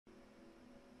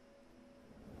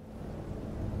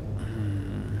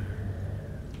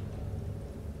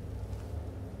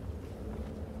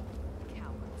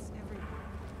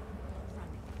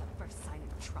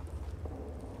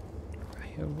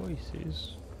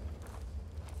voices.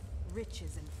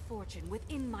 Riches and fortune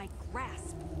within my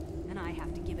grasp, and I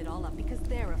have to give it all up because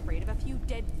they're afraid of a few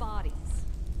dead bodies.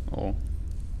 Oh.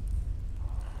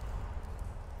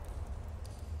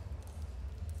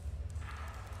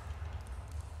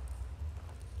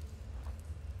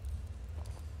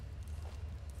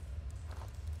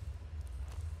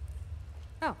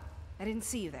 Oh, I didn't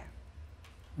see you there.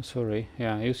 Sorry,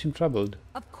 yeah, you seem troubled.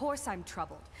 Of course I'm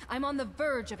troubled. I'm on the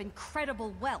verge of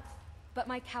incredible wealth, but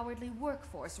my cowardly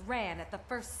workforce ran at the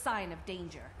first sign of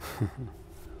danger.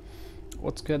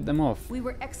 What scared them off? We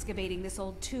were excavating this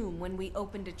old tomb when we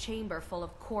opened a chamber full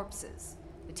of corpses.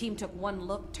 The team took one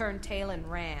look, turned tail, and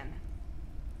ran.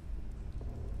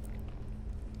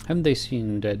 Haven't they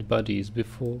seen dead bodies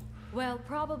before? Well,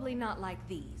 probably not like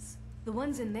these. The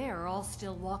ones in there are all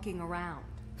still walking around.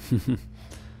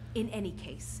 In any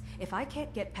case, if I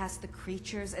can't get past the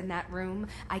creatures in that room,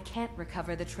 I can't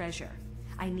recover the treasure.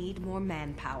 I need more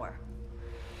manpower.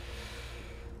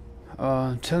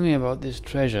 Tell me about this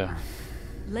treasure.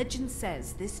 Legend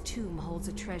says this tomb holds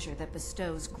a treasure that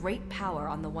bestows great power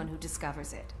on the one who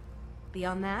discovers it.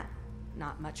 Beyond that,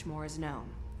 not much more is known.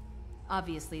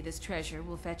 Obviously, this treasure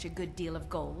will fetch a good deal of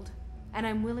gold, and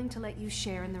I'm willing to let you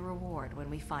share in the reward when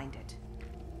we find it.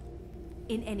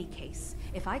 In any case,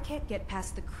 if I can't get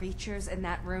past the creatures in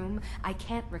that room, I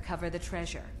can't recover the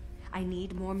treasure. I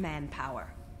need more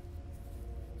manpower.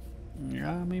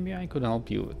 Yeah, maybe I could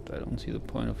help you, but I don't see the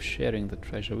point of sharing the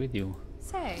treasure with you.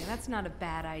 Say, that's not a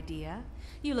bad idea.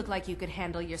 You look like you could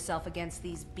handle yourself against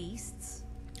these beasts.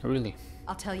 Really?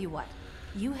 I'll tell you what.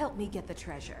 You help me get the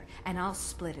treasure, and I'll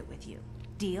split it with you.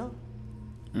 Deal?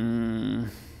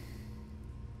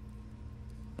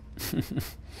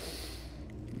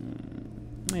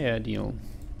 Yeah, deal.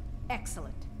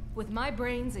 Excellent. With my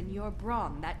brains and your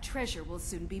brawn, that treasure will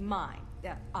soon be mine.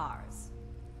 Ours.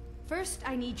 First,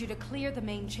 I need you to clear the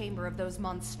main chamber of those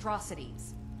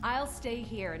monstrosities. I'll stay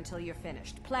here until you're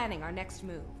finished, planning our next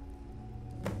move.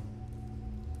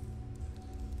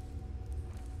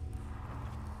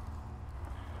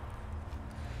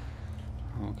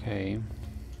 Okay.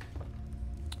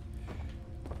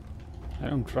 I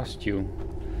don't trust you.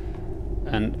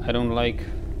 And I don't like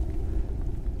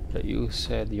that you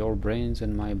said your brains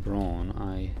and my brawn.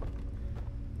 I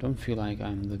don't feel like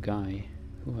I'm the guy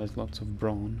who has lots of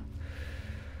brawn.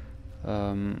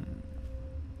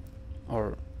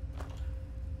 Or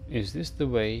is this the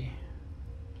way?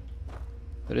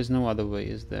 There is no other way,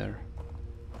 is there?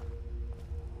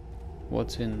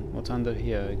 What's under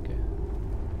here? Okay.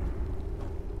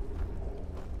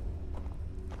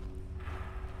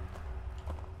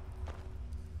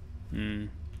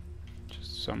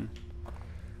 Just some...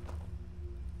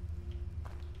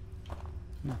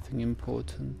 nothing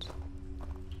important.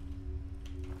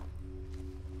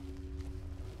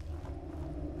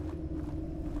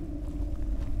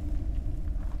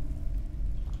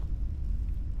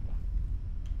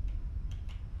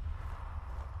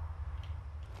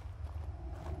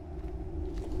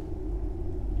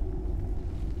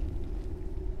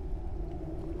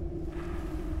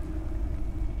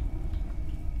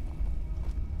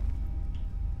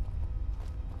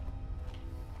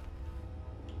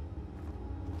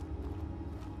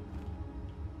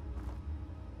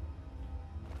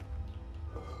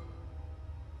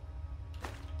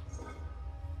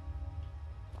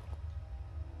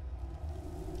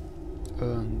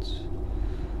 Urns.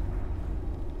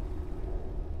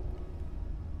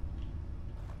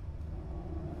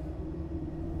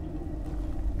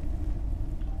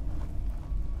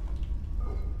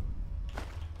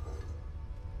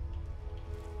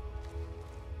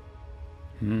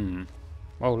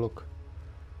 Oh, look.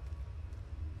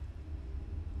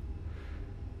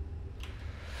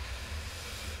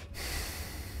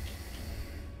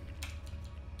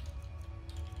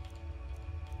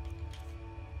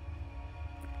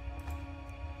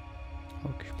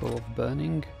 Orcish bow of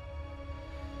burning.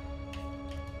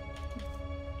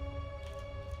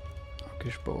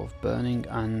 Orcish bow of burning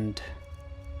and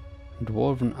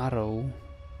dwarven arrow.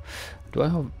 Do I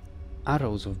have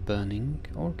arrows of burning?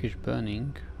 Orcish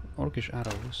burning. Orcish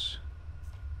arrows.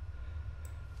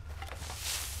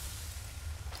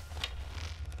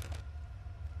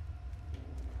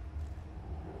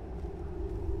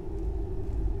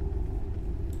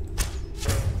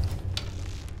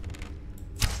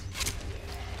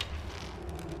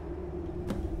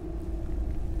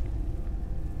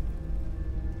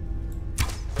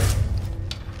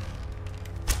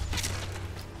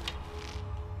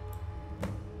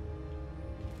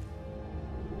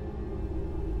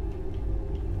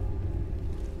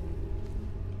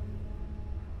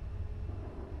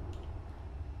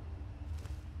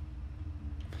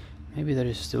 Maybe there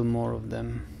is still more of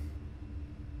them.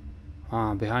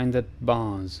 Ah, behind that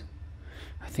bars.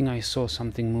 I think I saw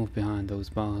something move behind those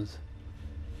bars.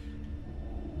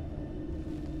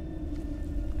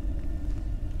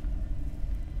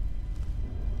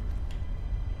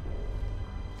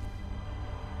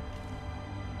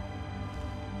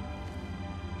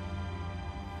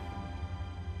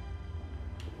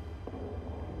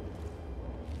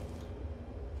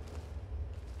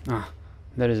 Ah,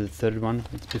 there is the third one.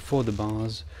 It's before the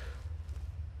bars.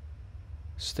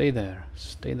 Stay there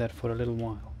for a little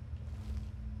while.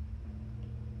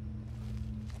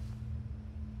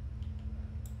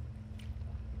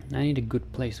 I need a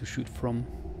good place to shoot from.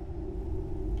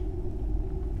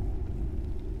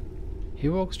 He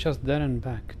walks just there and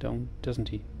back, doesn't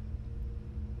he?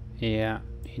 Yeah,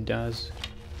 he does.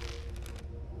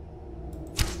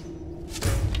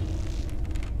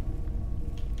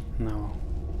 Now,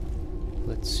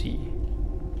 let's see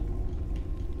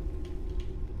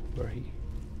where he...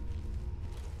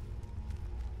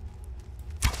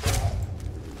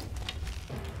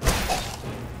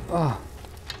 Ah!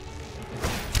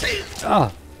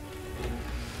 Ah!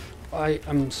 I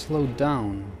am slowed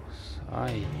down.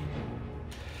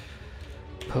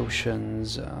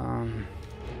 Potions.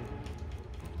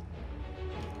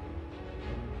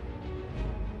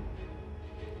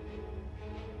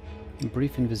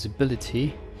 Brief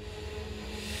invisibility.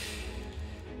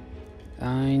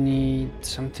 I need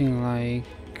something like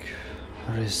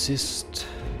resist,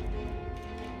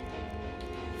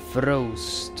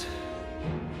 frost,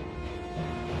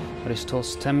 restore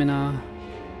stamina,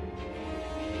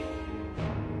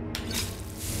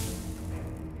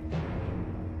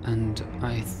 and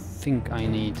I think I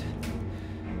need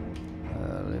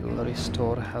a little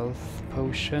restore health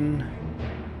potion.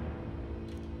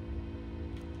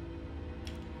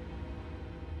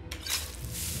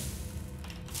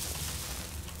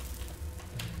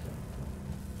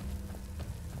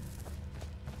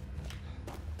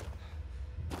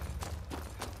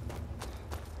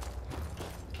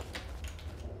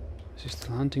 Is he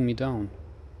still hunting me down?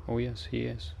 Oh yes, he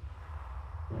is.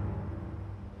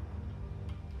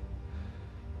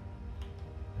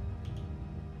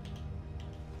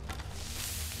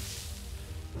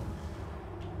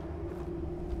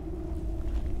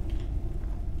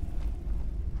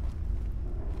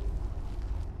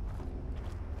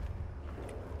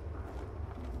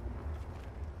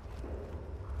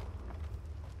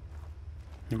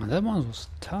 That one was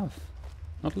tough,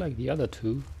 not like the other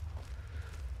two.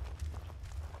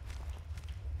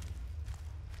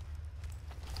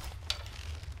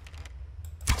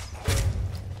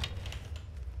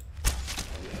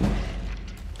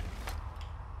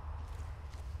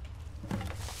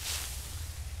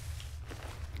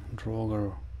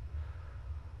 Draugr.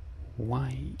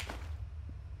 Why?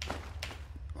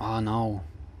 Ah, no.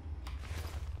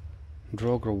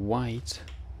 Draugr white.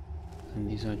 And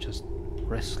these are just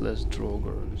restless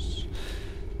Draugrs.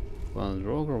 Well,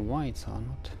 Draugr whites are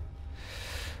not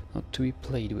to be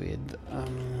played with.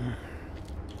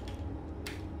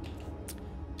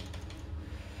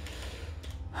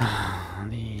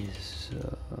 These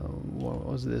what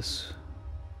was this?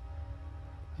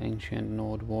 Ancient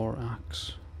Nord war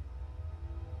axe.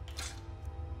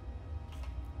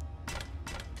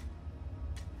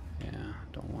 Yeah,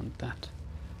 don't want that.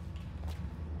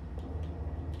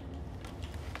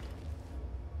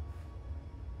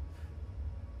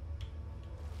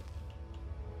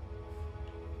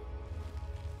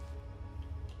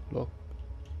 Look.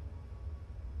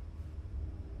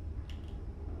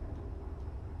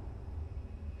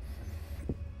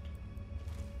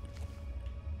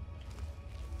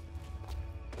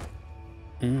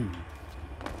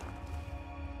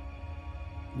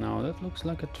 Now that looks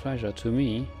like a treasure to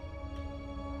me.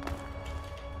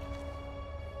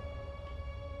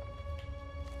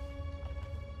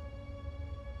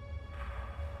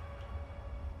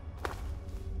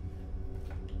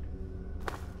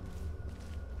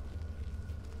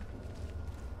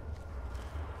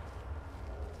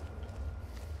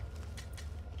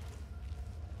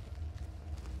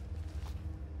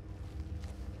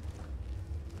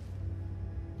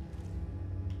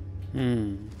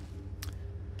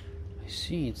 I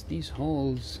see, it's these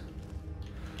holes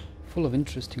full of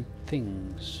interesting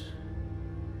things.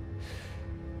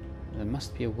 There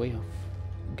must be a way of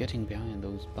getting behind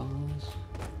those bars.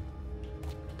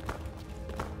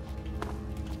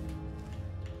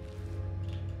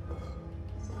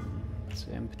 It's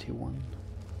an empty one.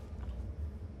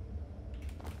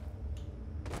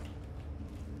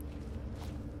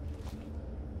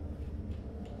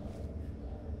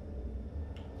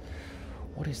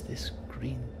 What is this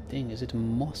green thing? Is it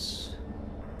moss?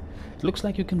 It looks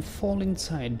like you can fall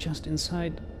inside, just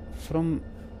inside from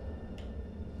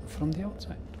the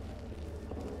outside.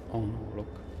 Oh no, look.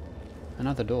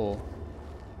 Another door.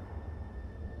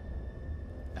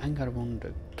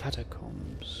 Angarvunde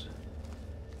catacombs.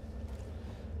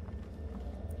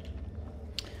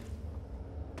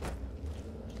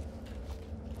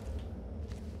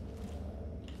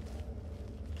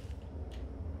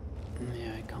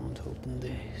 Yeah, I can't open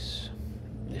this.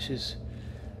 This is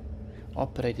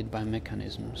operated by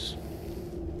mechanisms.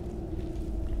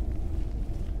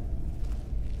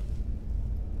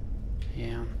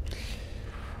 Yeah.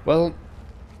 Well,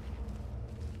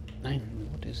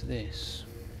 what is this?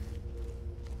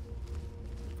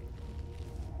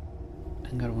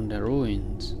 Angarvunde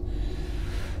ruins.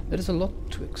 There is a lot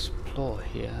to explore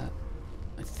here.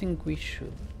 I think we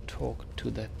should talk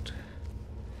to that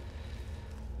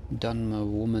Dunmer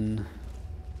woman.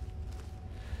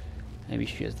 Maybe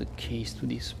she has the keys to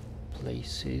these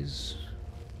places.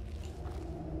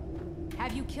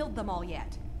 Have you killed them all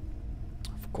yet?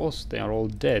 Of course, they are all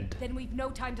dead. Then we've no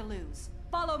time to lose.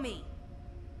 Follow me.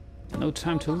 No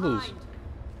time to lose.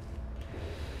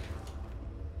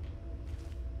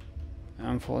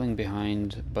 I'm falling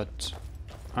behind, but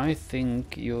I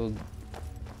think you're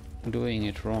doing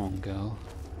it wrong, girl.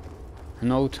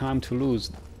 No time to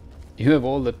lose. You have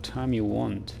all the time you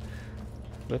want.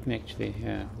 Let me actually,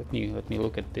 yeah, let me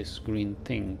look at this green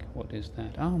thing. What is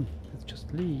that? Oh, it's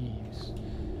just leaves.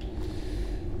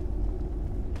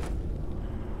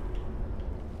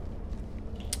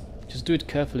 Just do it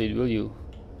carefully, will you?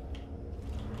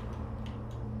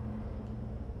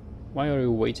 Why are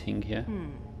you waiting here?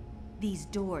 These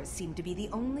doors seem to be the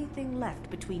only thing left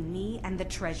between me and the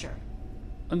treasure.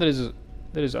 And there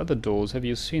is other doors. Have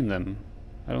you seen them?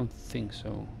 I don't think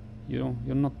so. You're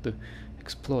not the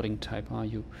exploring type, are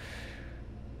you?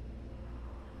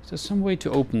 Is there some way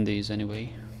to open these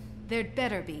anyway? There'd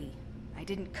better be. I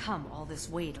didn't come all this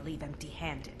way to leave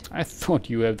empty-handed. I thought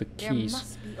you have the keys. There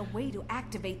must be a way to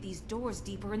activate these doors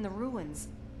deeper in the ruins.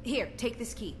 Here, take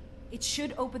this key. It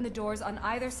should open the doors on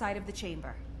either side of the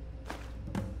chamber.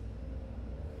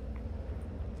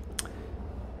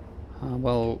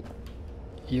 Well,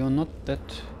 you're not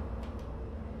that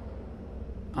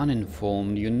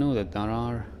uninformed. You know that there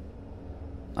are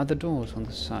other doors on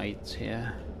the sides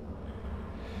here.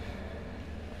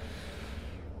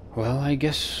 Well, I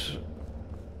guess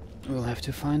we'll have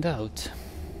to find out.